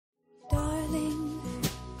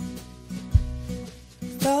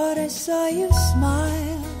saw you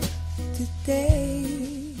smile today.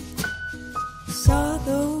 Saw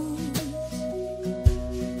those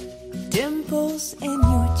dimples in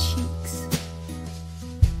your cheeks.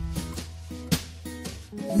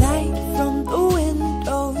 Light from the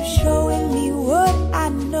window showing me what I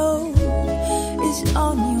know is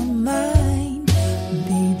on your mind.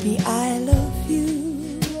 Baby, I love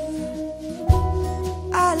you.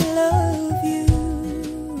 I love you.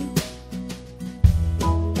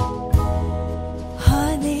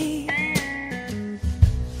 Honey,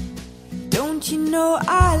 don't you know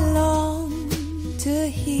I long to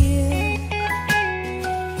hear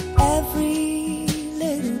every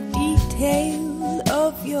little detail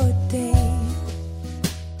of your day.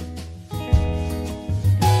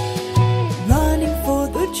 Running for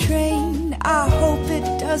the train, I hope it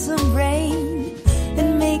doesn't rain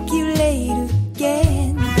and make you late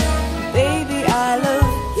again. Baby, I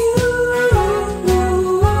love you.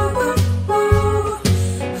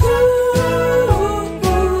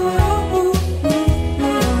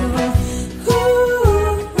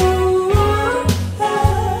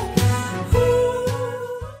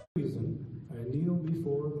 I kneel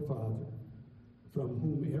before the Father, from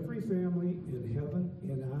whom every family in heaven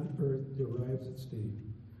and on earth derives its name.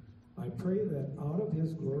 I pray that out of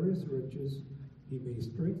his glorious riches he may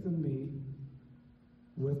strengthen me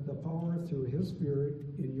with the power through his Spirit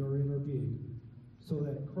in your inner being, so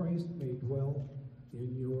that Christ may dwell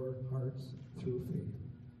in your hearts through faith.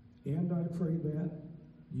 And I pray that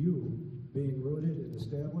you, being rooted and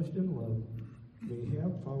established in love, may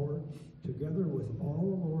have power, together with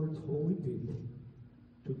all the Lord's holy people,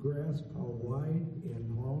 to grasp how wide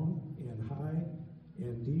and long and high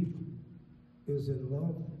and deep is the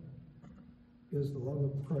love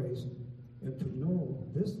of Christ, and to know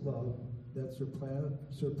this love that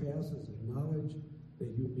surpasses knowledge, that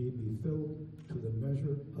you may be filled to the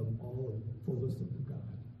measure of all the fullness of God.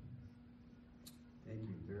 Thank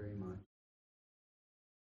you very much.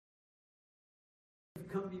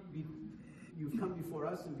 You've come before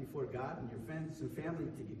us and before God and your friends and family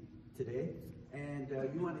today, and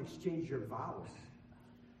you want to exchange your vows.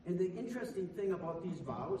 And the interesting thing about these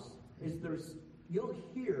vows is you'll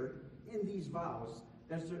hear in these vows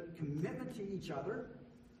there's a commitment to each other,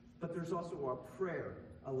 but there's also a prayer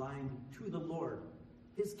aligned to the Lord,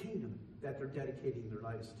 his kingdom that they're dedicating their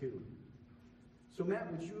lives to. So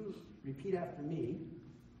Matt, would you repeat after me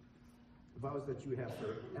the vows that you have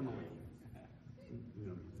for Emily? You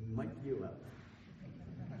know, mic you up.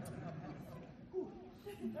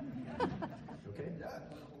 Okay?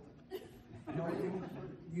 No,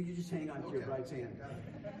 you just hang on to your right hand.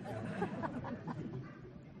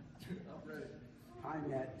 I'm ready. I,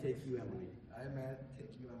 Matt, take you, Emily. I, Matt,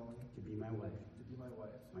 take you, Emily, to be my wife. to be my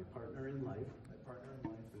wife, My partner in life. my partner in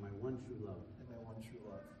life, And my one true love. and my one true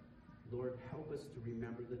love. Lord, help us to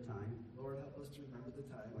remember the time Lord, help us to remember the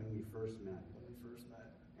time when we first met, and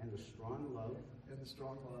and the strong love the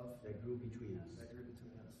strong love that grew between us. that grew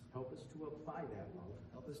between us. Help us to apply that love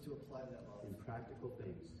Help us to apply that love in practical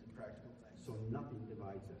things, in practical things, so nothing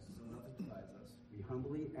divides us. so nothing divides us. We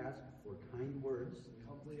humbly ask for kind words We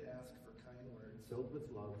humbly ask for kind words filled with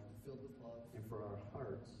love, and for our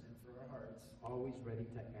hearts and for our hearts, always ready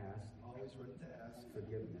to ask always ready to ask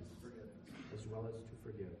forgiveness, as well as to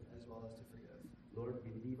forgive. as well as to forgive. Lord,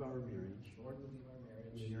 we leave our marriage Lord, we leave our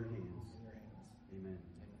marriage in your hands. in your hands. Amen.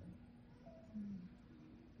 Amen.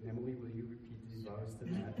 And Emily, will you repeat these vows to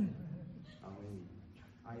Matt? Hallelujah.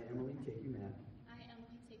 I, Emily, take you, Matt, I,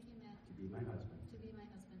 Emily, take you, Matt, to be my husband, to be my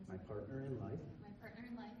husband, my partner in life, my partner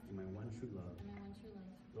in life, and my one true love. and my one true love.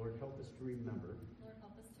 Lord, help us to remember Lord,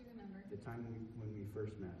 help us to remember the time when we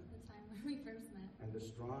first met, the time when we first met and the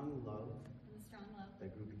strong love and the strong love that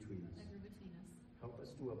grew between us. that grew between us. Help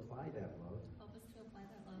us to apply that love Help us to apply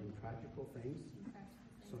that love in practical things, in practical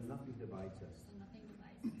so things, nothing divides us. so nothing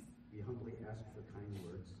divides us. We humbly ask for kind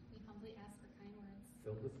words We humbly ask for kind words,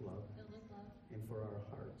 filled with love, filled with love, and for our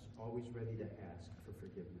hearts always ready to ask for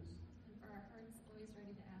forgiveness, and for our hearts always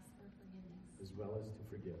ready to ask for forgiveness, as well as to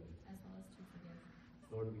forgive. as well as to forgive.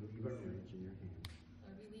 Lord, we leave our marriage in your hands.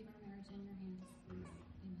 Lord, we leave our marriage in your hands. Amen.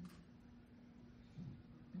 Amen.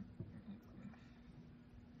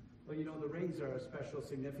 Well, you know, the rings are a special,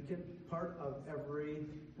 significant part of every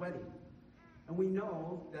wedding. And we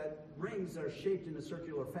know that rings are shaped in a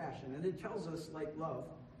circular fashion. And it tells us, like love,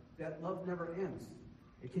 that love never ends.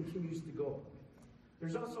 It continues to go.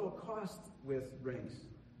 There's also a cost with rings.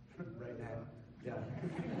 Right now. Yeah.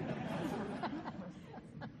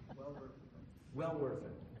 Well worth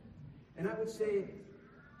it. And I would say,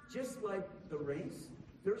 just like the rings,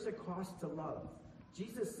 there's a cost to love.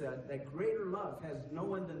 Jesus said that greater love has no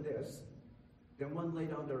one than this, Then one lay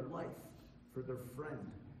down their life for their friend.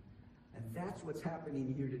 And that's what's happening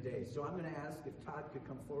here today. So I'm going to ask if Todd could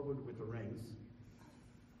come forward with the rings.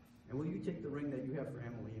 And will you take the ring that you have for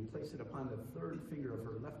Emilie and place it upon the third finger of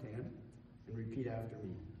her left hand and repeat after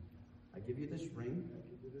me. I give you this ring I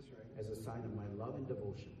give you this ring as a sign of my love and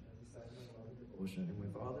devotion. as a sign of my love and devotion. And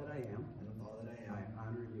with all that I am, And with all that I I am,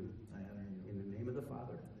 honor you. I honor you. In the name of the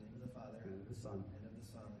Father, In the name of the Father, and of the Son, and of the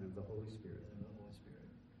Son, and of the Holy Spirit. and of the Holy Spirit.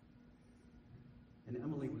 And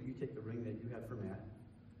Emilie, will you take the ring that you have for Matt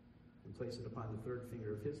and place it upon the third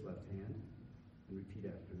finger of his left hand and repeat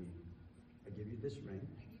after me. I give you this ring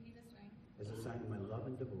I give you this ring as a sign of my love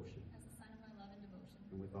and devotion. as a sign of my love and devotion.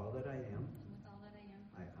 And with all that I am, And with all that I am,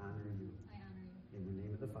 I honor you. I honor you. In the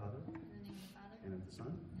name of the Father, In the name of the Father, and of the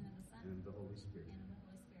Son, and of the Son, and of the Holy Spirit. and of the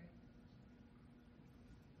Holy Spirit.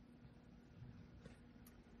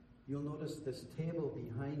 You'll notice this table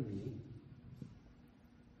behind me,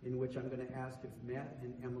 in which I'm going to ask if Matt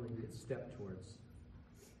and Emilie could step towards.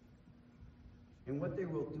 And what they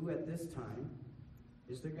will do at this time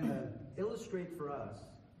is they're going to illustrate for us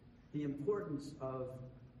the importance of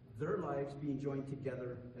their lives being joined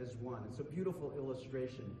together as one. It's a beautiful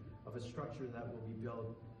illustration of a structure that will be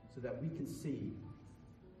built so that we can see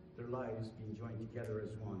their lives being joined together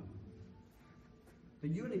as one. The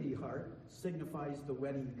unity heart signifies the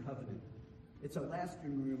wedding covenant. It's a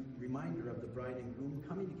lasting reminder of the bride and groom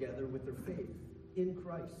coming together with their faith in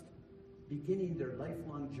Christ, beginning their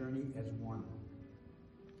lifelong journey as one.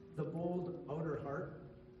 The bold outer heart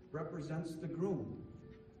represents the groom.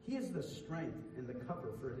 He is the strength and the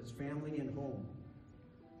cover for his family and home.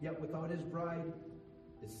 Yet without his bride,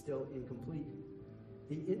 is still incomplete.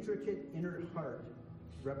 The intricate inner heart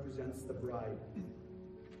represents the bride.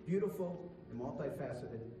 Beautiful and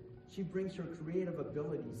multifaceted, she brings her creative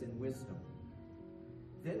abilities and wisdom.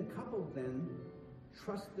 Then couples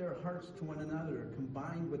trust their hearts to one another,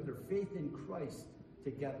 combined with their faith in Christ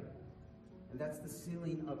together. And that's the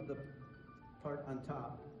sealing of the part on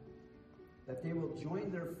top. That they will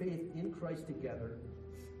join their faith in Christ together,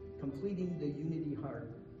 completing the unity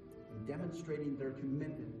heart and demonstrating their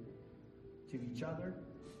commitment to each other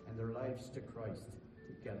and their lives to Christ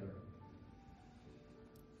together.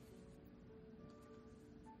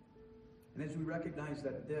 And as we recognize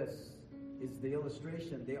that this is the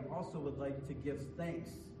illustration, they also would like to give thanks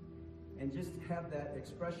and just have that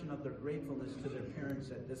expression of their gratefulness to their parents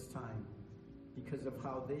at this time because of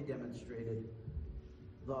how they demonstrated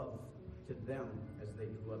love to them as they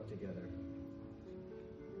grew up together.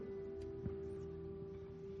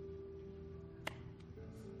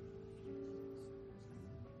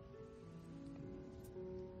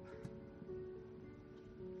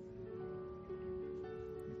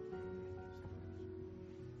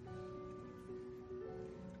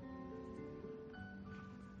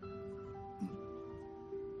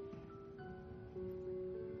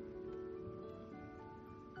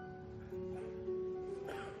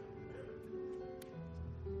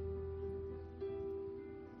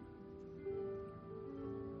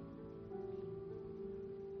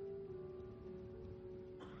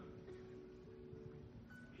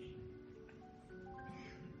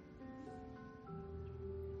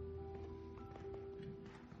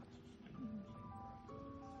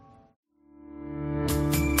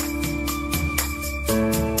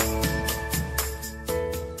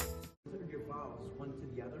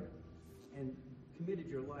 Committed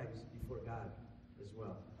your lives before God as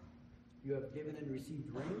well. You have given and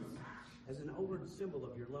received rings as an outward symbol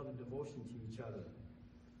of your love and devotion to each other.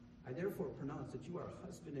 I therefore pronounce that you are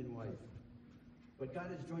husband and wife. What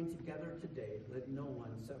God has joined together today, let no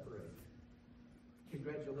one separate.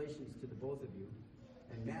 Congratulations to the both of you.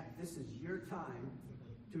 And Matt, this is your time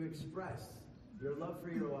to express your love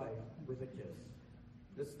for your wife with a kiss.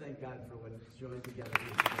 Let's thank God for what's joined together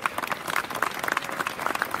here today.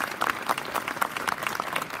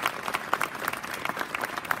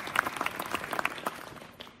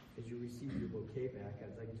 Receive your bouquet back,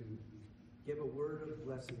 I'd like to give a word of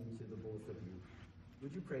blessing to the both of you.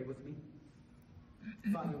 Would you pray with me?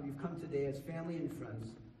 Father, we've come today as family and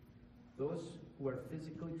friends, those who are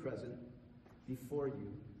physically present before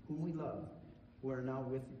you, whom we love, who are now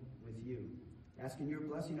with you, asking your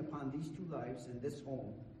blessing upon these two lives and this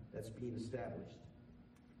home that's being established.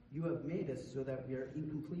 You have made us so that we are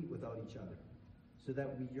incomplete without each other, so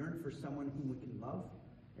that we yearn for someone whom we can love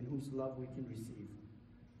and whose love we can receive.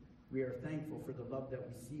 We are thankful for the love that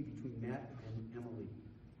we see between Matt and Emilie.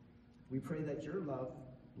 We pray that your love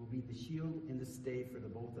will be the shield and the stay for the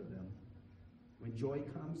both of them. When joy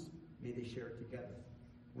comes, may they share it together.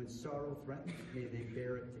 When sorrow threatens, may they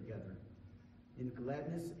bear it together. In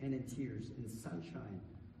gladness and in tears, in sunshine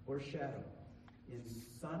or shadow, in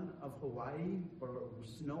sun of Hawaii or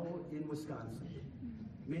snow in Wisconsin.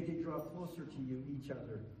 May they draw closer to you, each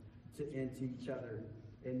other, and to each other,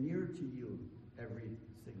 and near to you every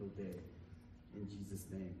single day. In Jesus'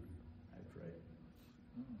 name, I pray.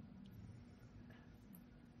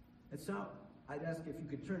 And so, I'd ask if you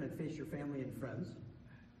could turn and face your family and friends.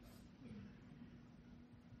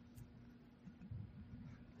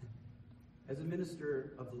 As a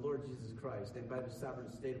minister of the Lord Jesus Christ and by the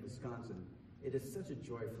sovereign state of Wisconsin, it is such a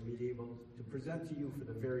joy for me to be able to present to you for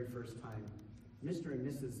the very first time Mr. and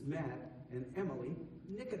Mrs. Matt and Emilie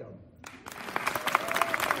Nicodem.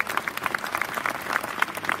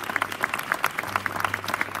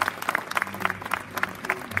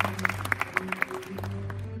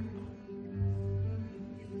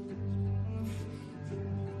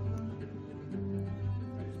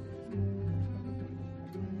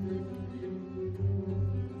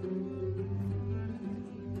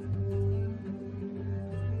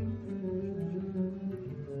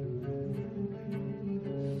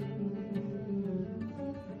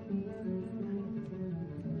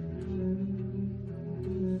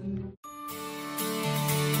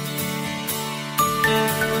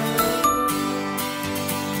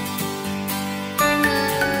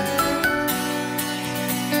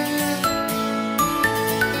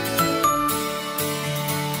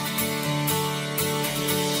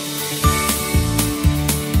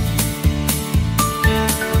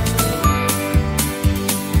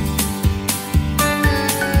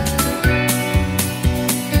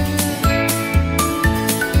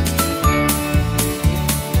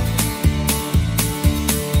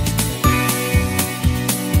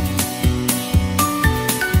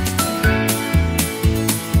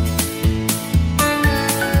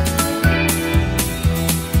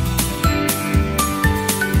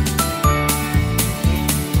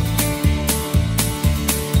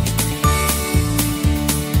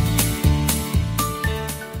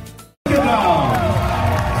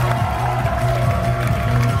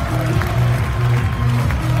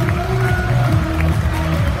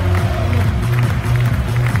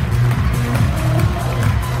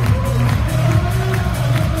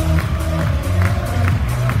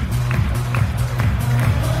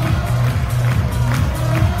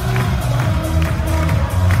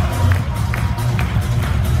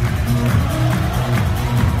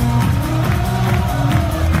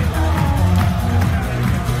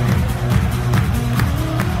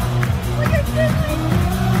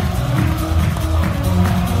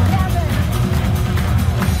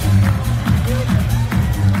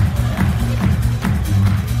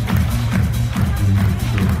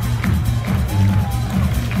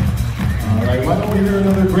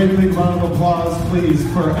 Great big round of applause, please,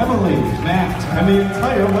 for Emilie, Matt, and the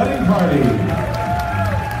entire wedding party.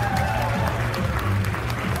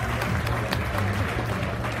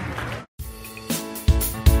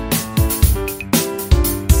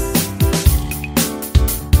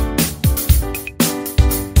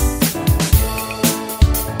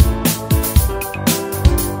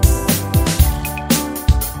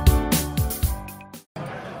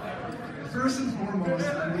 First and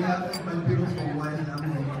foremost, on behalf of my beautiful wife,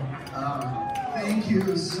 Emily, thank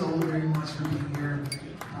you so very much for being here.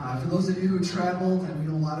 For those of you who traveled, and we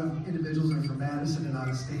know a lot of individuals are from Madison and out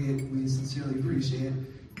of state, we sincerely appreciate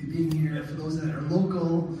you being here. For those that are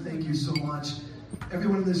local, thank you so much.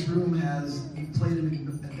 Everyone in this room has played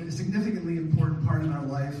a significantly important part in our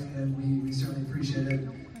life, and we certainly appreciate it.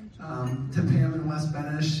 To Pam and Wes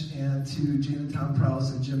Benish, and to Jane and Tom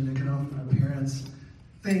Prowse and Jim Nicodem, our parents,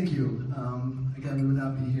 thank you. Again, we would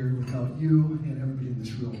not be here without you and everybody in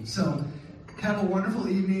this room. So, have a wonderful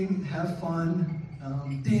evening, have fun,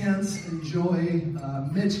 dance, enjoy.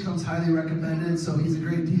 Mitch comes highly recommended, so he's a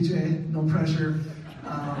great DJ, no pressure.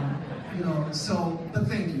 But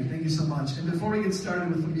thank you so much. And before we get started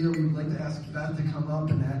with the meal, we would like to ask Beth to come up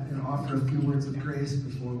and offer a few words of grace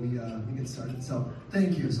before we get started. So,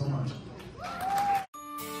 thank you so much.